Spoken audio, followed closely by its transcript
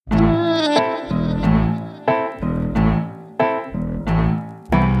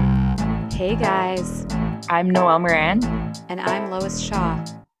Hey guys, I'm Noelle Moran, and I'm Lois Shaw.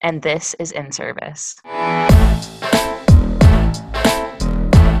 and this is In Service.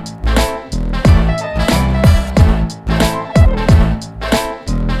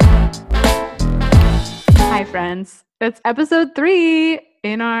 Hi, friends. It's episode 3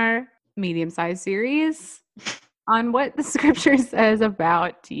 in our medium-sized series on what the scripture says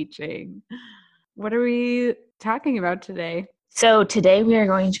about teaching. What are we talking about today? So today we are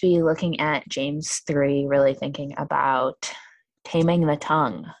going to be looking at James 3, really thinking about taming the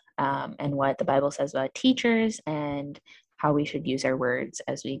tongue and what the Bible says about teachers and how we should use our words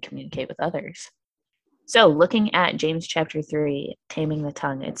as we communicate with others. So looking at James chapter 3, taming the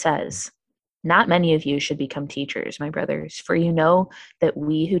tongue, it says, "Not many of you should become teachers, my brothers, for you know that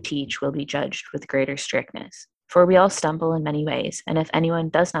we who teach will be judged with greater strictness. For we all stumble in many ways, and if anyone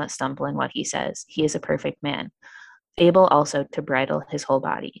does not stumble in what he says, he is a perfect man, able also to bridle his whole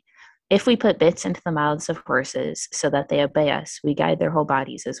body. If we put bits into the mouths of horses so that they obey us, we guide their whole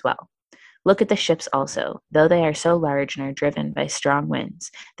bodies as well. Look at the ships also. Though they are so large and are driven by strong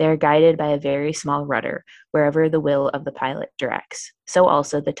winds, they are guided by a very small rudder, wherever the will of the pilot directs. So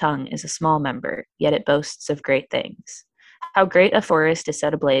also the tongue is a small member, yet it boasts of great things. How great a forest is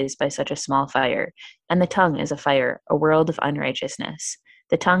set ablaze by such a small fire, and the tongue is a fire, a world of unrighteousness.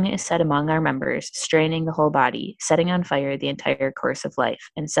 The tongue is set among our members, straining the whole body, setting on fire the entire course of life,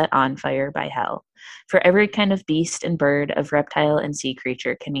 and set on fire by hell. For every kind of beast and bird, of reptile and sea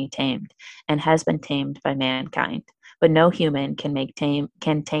creature can be tamed, and has been tamed by mankind. But no human can tame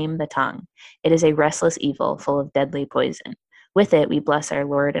the tongue. It is a restless evil, full of deadly poison. With it we bless our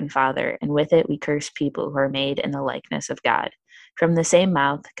Lord and Father, and with it we curse people who are made in the likeness of God. From the same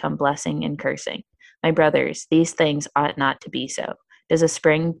mouth come blessing and cursing. My brothers, these things ought not to be so. Does a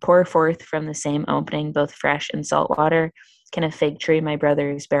spring pour forth from the same opening both fresh and salt water? Can a fig tree, my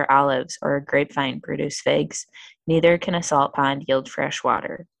brothers, bear olives, or a grapevine produce figs? Neither can a salt pond yield fresh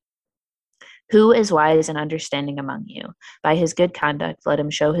water. Who is wise and understanding among you? By his good conduct let him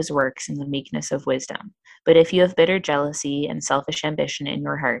show his works in the meekness of wisdom. But if you have bitter jealousy and selfish ambition in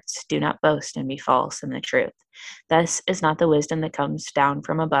your hearts, do not boast and be false in the truth. Thus is not the wisdom that comes down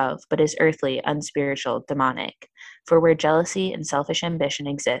from above, but is earthly, unspiritual, demonic. For where jealousy and selfish ambition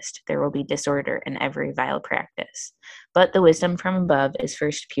exist, there will be disorder in every vile practice. But the wisdom from above is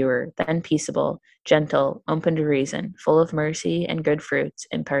first pure, then peaceable, gentle, open to reason, full of mercy and good fruits,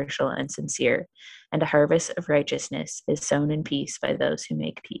 impartial and sincere. And a harvest of righteousness is sown in peace by those who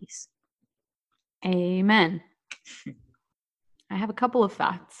make peace." Amen. I have a couple of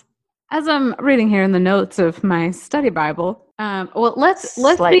thoughts. As I'm reading here in the notes of my study Bible, let's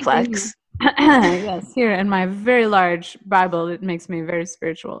Slight begin. flex. Yes, here in my very large Bible, it makes me very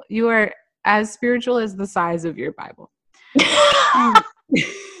spiritual. You are as spiritual as the size of your Bible.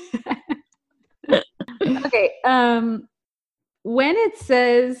 Okay. When it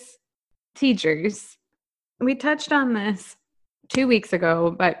says teachers, we touched on this 2 weeks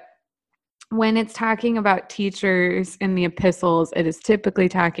ago, but when it's talking about teachers in the epistles, it is typically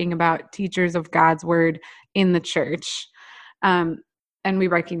talking about teachers of God's word in the church. And we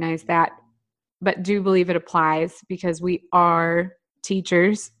recognize that, but do believe it applies because we are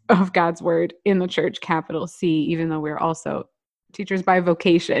teachers of God's word in the church, capital C, even though we're also teachers by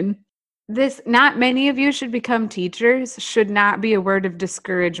vocation. This, not many of you should become teachers, should not be a word of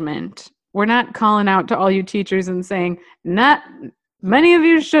discouragement. We're not calling out to all you teachers and saying, not many of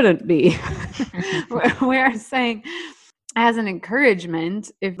you shouldn't be. We are saying, as an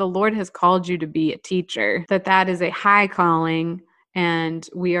encouragement, if the Lord has called you to be a teacher, that is a high calling, and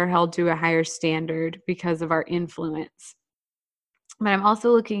we are held to a higher standard because of our influence. But I'm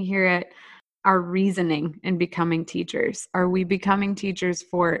also looking here at our reasoning in becoming teachers. Are we becoming teachers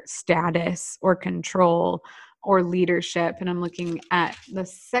for status or control or leadership? And I'm looking at the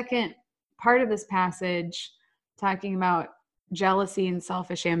second part of this passage talking about jealousy and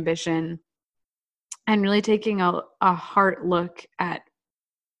selfish ambition, and really taking a heart look at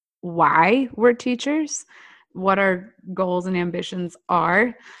why we're teachers, what our goals and ambitions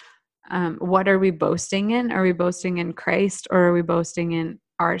are. What are we boasting in? Are we boasting in Christ, or are we boasting in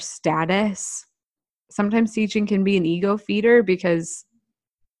our status? Sometimes teaching can be an ego feeder because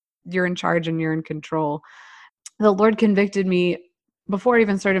you're in charge and you're in control. The Lord convicted me before I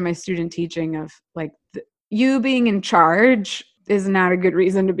even started my student teaching of you being in charge is not a good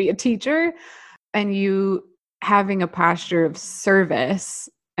reason to be a teacher, and you having a posture of service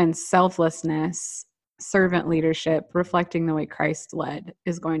and selflessness, servant leadership, reflecting the way Christ led,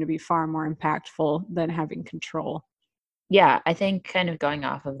 is going to be far more impactful than having control. Yeah, I think kind of going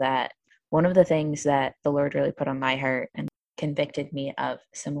off of that, one of the things that the Lord really put on my heart and convicted me of,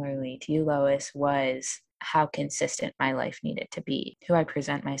 similarly to you, Lois, was how consistent my life needed to be. Who I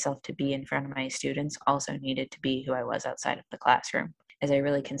present myself to be in front of my students also needed to be who I was outside of the classroom. As I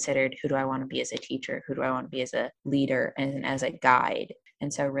really considered, who do I want to be as a teacher? Who do I want to be as a leader and as a guide?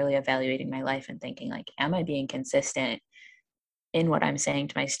 And so really evaluating my life and thinking, like, am I being consistent in what I'm saying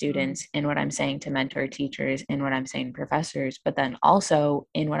to my students, in what I'm saying to mentor teachers, in what I'm saying to professors, but then also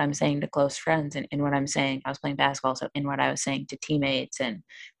in what I'm saying to close friends, and in what I'm saying, I was playing basketball, so in what I was saying to teammates and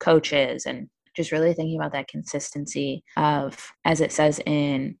coaches, and just really thinking about that consistency of, as it says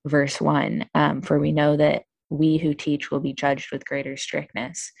in verse 1, for we know that we who teach will be judged with greater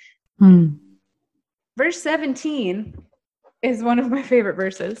strictness. Verse 17 is one of my favorite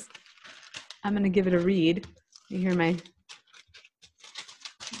verses. I'm going to give it a read. You hear my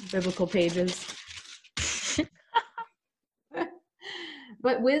biblical pages.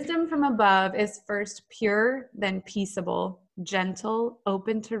 But wisdom from above is first pure, then peaceable, gentle,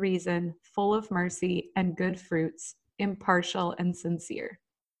 open to reason, full of mercy and good fruits, impartial and sincere.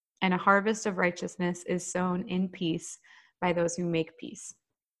 And a harvest of righteousness is sown in peace by those who make peace.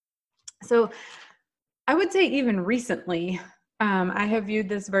 So I would say even recently, I have viewed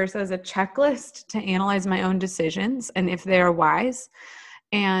this verse as a checklist to analyze my own decisions and if they are wise.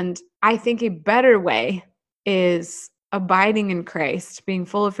 And I think a better way is abiding in Christ, being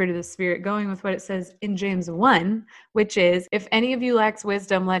full of fruit of the Spirit, going with what it says in James 1, which is, if any of you lacks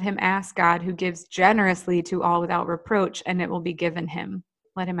wisdom, let him ask God, who gives generously to all without reproach, and it will be given him.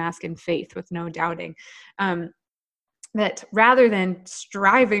 Let him ask in faith with no doubting. That rather than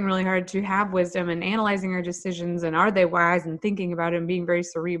striving really hard to have wisdom and analyzing our decisions and are they wise and thinking about it and being very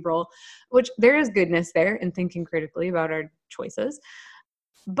cerebral, which there is goodness there in thinking critically about our choices.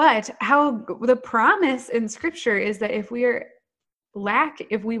 But how the promise in Scripture is that if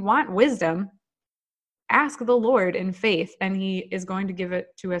we want wisdom, ask the Lord in faith, and he is going to give it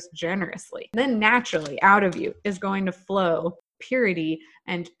to us generously. Then naturally out of you is going to flow purity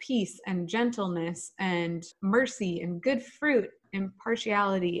and peace and gentleness and mercy and good fruit,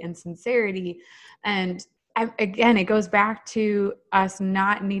 impartiality and sincerity. And again, it goes back to us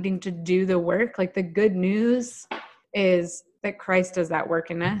not needing to do the work. Like, the good news is that Christ does that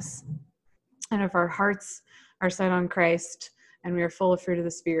work in us. And if our hearts are set on Christ and we are full of fruit of the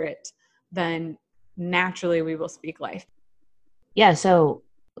Spirit, then naturally we will speak life. Yeah, so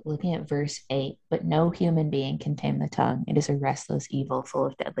looking at verse 8, but no human being can tame the tongue. It is a restless evil full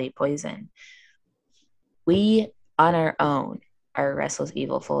of deadly poison. We on our own are a restless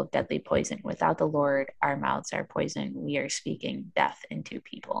evil full of deadly poison. Without the Lord, our mouths are poison. We are speaking death into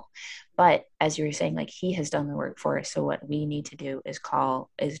people. But as you were saying, like, he has done the work for us. So what we need to do is draw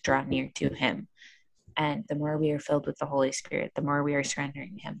near to him. And the more we are filled with the Holy Spirit, the more we are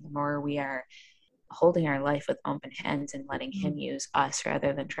surrendering to him, the more we are holding our life with open hands and letting him use us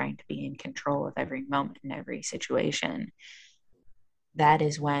rather than trying to be in control of every moment and every situation. That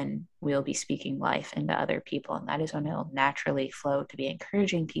is when we'll be speaking life into other people. And that is when it'll naturally flow to be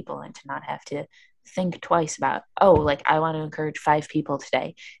encouraging people and to not have to think twice about, oh, like, I want to encourage 5 people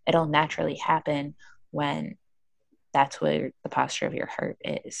today. It'll naturally happen when that's where the posture of your heart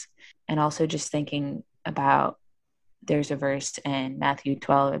is. And also just thinking about, there's a verse in Matthew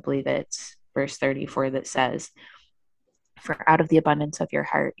 12, I believe it's verse 34, that says, for out of the abundance of your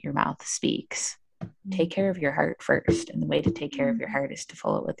heart, your mouth speaks. Take care of your heart first. And the way to take care of your heart is to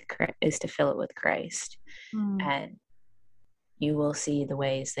fill it with Christ. And you will see the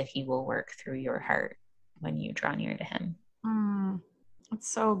ways that he will work through your heart when you draw near to him.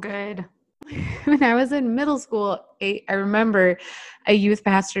 That's so good. When I was in middle school, I remember a youth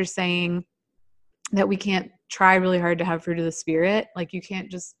pastor saying that we can't try really hard to have fruit of the Spirit. Like, you can't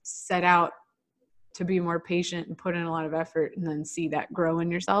just set out to be more patient and put in a lot of effort and then see that grow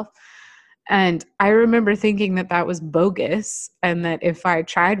in yourself. And I remember thinking that that was bogus, and that if I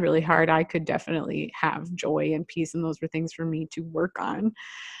tried really hard, I could definitely have joy and peace. And those were things for me to work on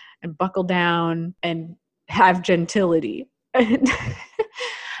and buckle down and have gentility. And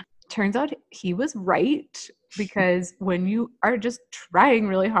turns out he was right, because when you are just trying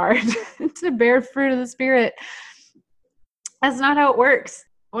really hard to bear fruit of the Spirit, that's not how it works.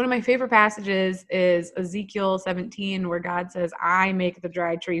 One of my favorite passages is Ezekiel 17, where God says, I make the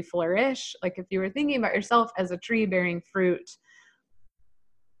dry tree flourish. Like, if you were thinking about yourself as a tree bearing fruit,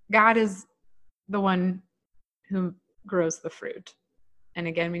 God is the one who grows the fruit. And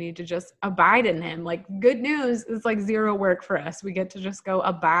again, we need to just abide in him. Like, good news is like zero work for us. We get to just go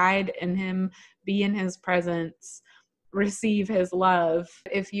abide in him, be in his presence, receive his love.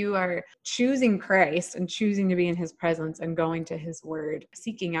 If you are choosing Christ and choosing to be in his presence and going to his word,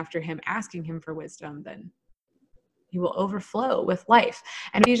 seeking after him, asking him for wisdom, then you will overflow with life.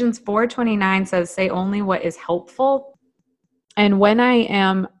 And Ephesians 4:29 says, say only what is helpful. And when I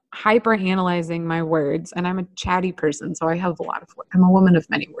am hyper analyzing my words, and I'm a chatty person, so I have I'm a woman of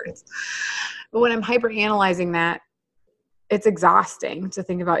many words. But when I'm hyper analyzing that, it's exhausting to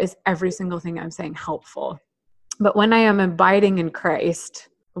think about, is every single thing I'm saying helpful? But when I am abiding in Christ,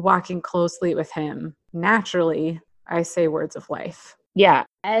 walking closely with him, naturally, I say words of life. Yeah.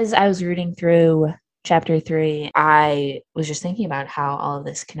 As I was reading through chapter 3, I was just thinking about how all of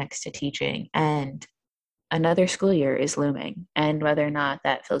this connects to teaching, and another school year is looming. And whether or not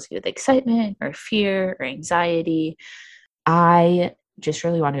that fills you with excitement or fear or anxiety, I just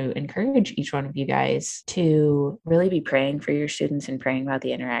really want to encourage each one of you guys to really be praying for your students and praying about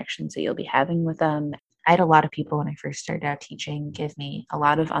the interactions that you'll be having with them. I had a lot of people when I first started out teaching give me a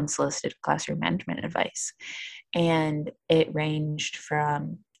lot of unsolicited classroom management advice. And it ranged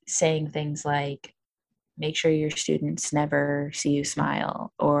from saying things like, make sure your students never see you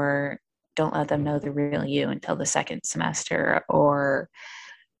smile, or don't let them know the real you until the second semester, or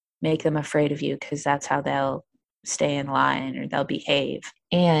make them afraid of you because that's how they'll stay in line or they'll behave.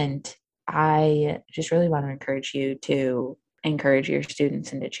 And I just really want to encourage you to encourage your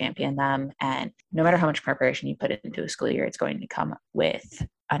students and to champion them. And no matter how much preparation you put into a school year, it's going to come with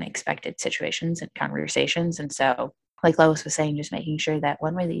unexpected situations and conversations. And so, like Lois was saying, just making sure that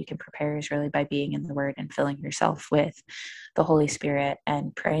one way that you can prepare is really by being in the Word and filling yourself with the Holy Spirit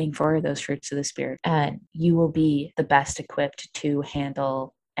and praying for those fruits of the Spirit. And you will be the best equipped to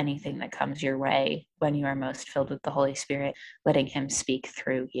handle anything that comes your way when you are most filled with the Holy Spirit, letting him speak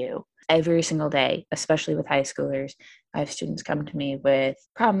through you. Every single day, especially with high schoolers, I have students come to me with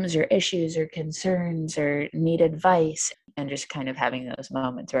problems or issues or concerns or need advice, and just kind of having those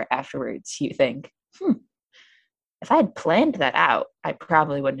moments where afterwards you think, if I had planned that out, I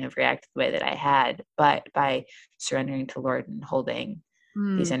probably wouldn't have reacted the way that I had. But by surrendering to Lord and holding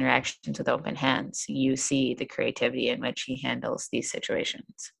these interactions with open hands, you see the creativity in which he handles these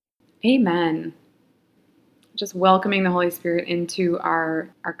situations. Amen. Just welcoming the Holy Spirit into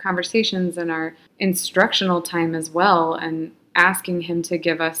our conversations and our instructional time as well, and asking him to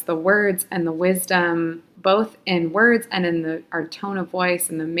give us the words and the wisdom, both in words and in our tone of voice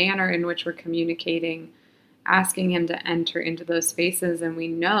and the manner in which we're communicating, asking him to enter into those spaces. And we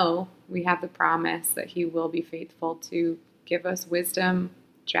know we have the promise that he will be faithful to give us wisdom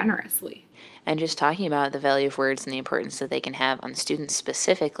generously. And just talking about the value of words and the importance that they can have on students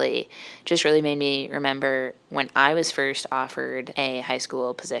specifically just really made me remember when I was first offered a high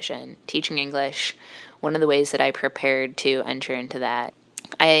school position teaching English. One of the ways that I prepared to enter into that,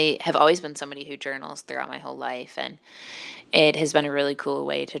 I have always been somebody who journals throughout my whole life, and it has been a really cool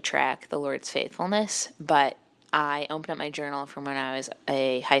way to track the Lord's faithfulness. But I opened up my journal from when I was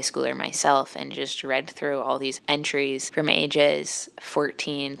a high schooler myself and just read through all these entries from ages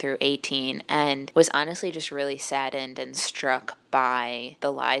 14 through 18, and was honestly just really saddened and struck by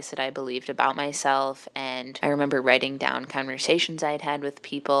the lies that I believed about myself. And I remember writing down conversations I'd had with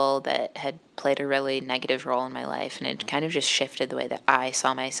people that had played a really negative role in my life, and it kind of just shifted the way that I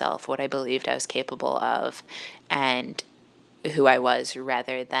saw myself, what I believed I was capable of, and who I was,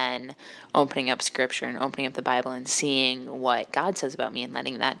 rather than opening up scripture and opening up the Bible and seeing what God says about me and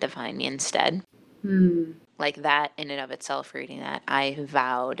letting that define me instead. Like that in and of itself, reading that, I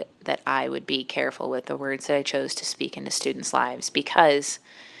vowed that I would be careful with the words that I chose to speak into students' lives, because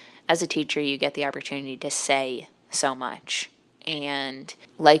as a teacher, you get the opportunity to say so much. And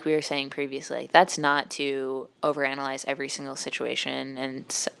like we were saying previously, that's not to overanalyze every single situation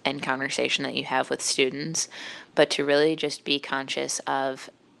and conversation that you have with students, but to really just be conscious of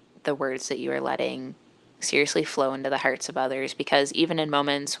the words that you are letting seriously flow into the hearts of others. Because even in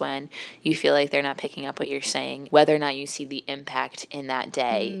moments when you feel like they're not picking up what you're saying, whether or not you see the impact in that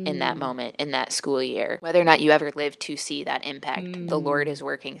day, in that moment, in that school year, whether or not you ever live to see that impact, the Lord is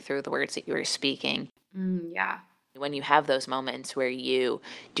working through the words that you are speaking. Yeah. When you have those moments where you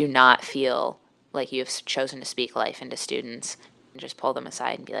do not feel like you have chosen to speak life into students, just pull them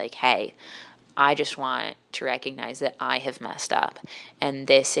aside and be like, hey, I just want to recognize that I have messed up. And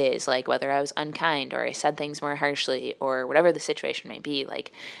this is like, whether I was unkind or I said things more harshly or whatever the situation may be,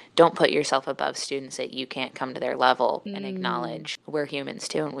 like, don't put yourself above students that you can't come to their level, and acknowledge we're humans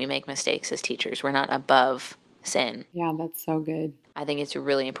too and we make mistakes as teachers. We're not above sin. Yeah, that's so good. I think it's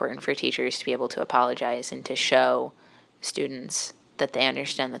really important for teachers to be able to apologize and to show students that they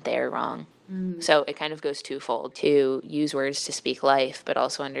understand that they are wrong. So it kind of goes twofold: to use words to speak life, but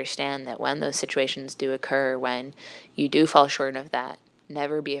also understand that when those situations do occur, when you do fall short of that,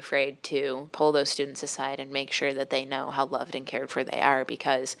 never be afraid to pull those students aside and make sure that they know how loved and cared for they are,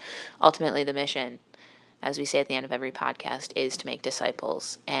 because ultimately the mission as we say at the end of every podcast, is to make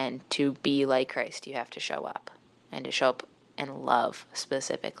disciples. And to be like Christ, you have to show up, and to show up in love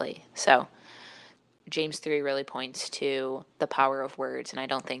specifically. So James 3 really points to the power of words, and I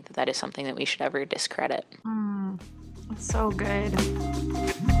don't think that that is something that we should ever discredit. That's so good.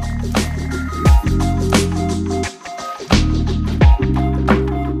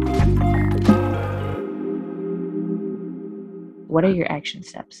 What are your action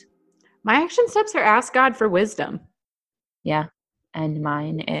steps? My action steps are ask God for wisdom. Yeah. And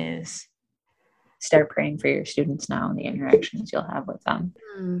mine is start praying for your students now and the interactions you'll have with them.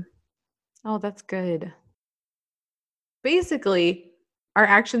 Oh, that's good. Basically, our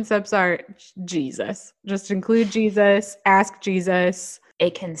action steps are Jesus. Just include Jesus, ask Jesus.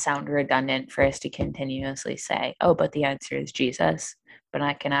 It can sound redundant for us to continuously say, oh, but the answer is Jesus. But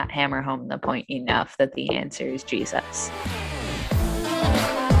I cannot hammer home the point enough that the answer is Jesus.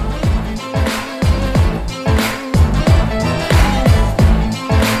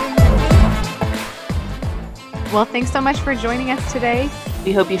 Well, thanks so much for joining us today.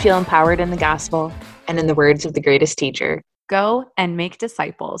 We hope you feel empowered in the gospel and in the words of the greatest teacher. Go and make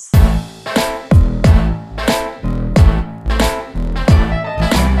disciples.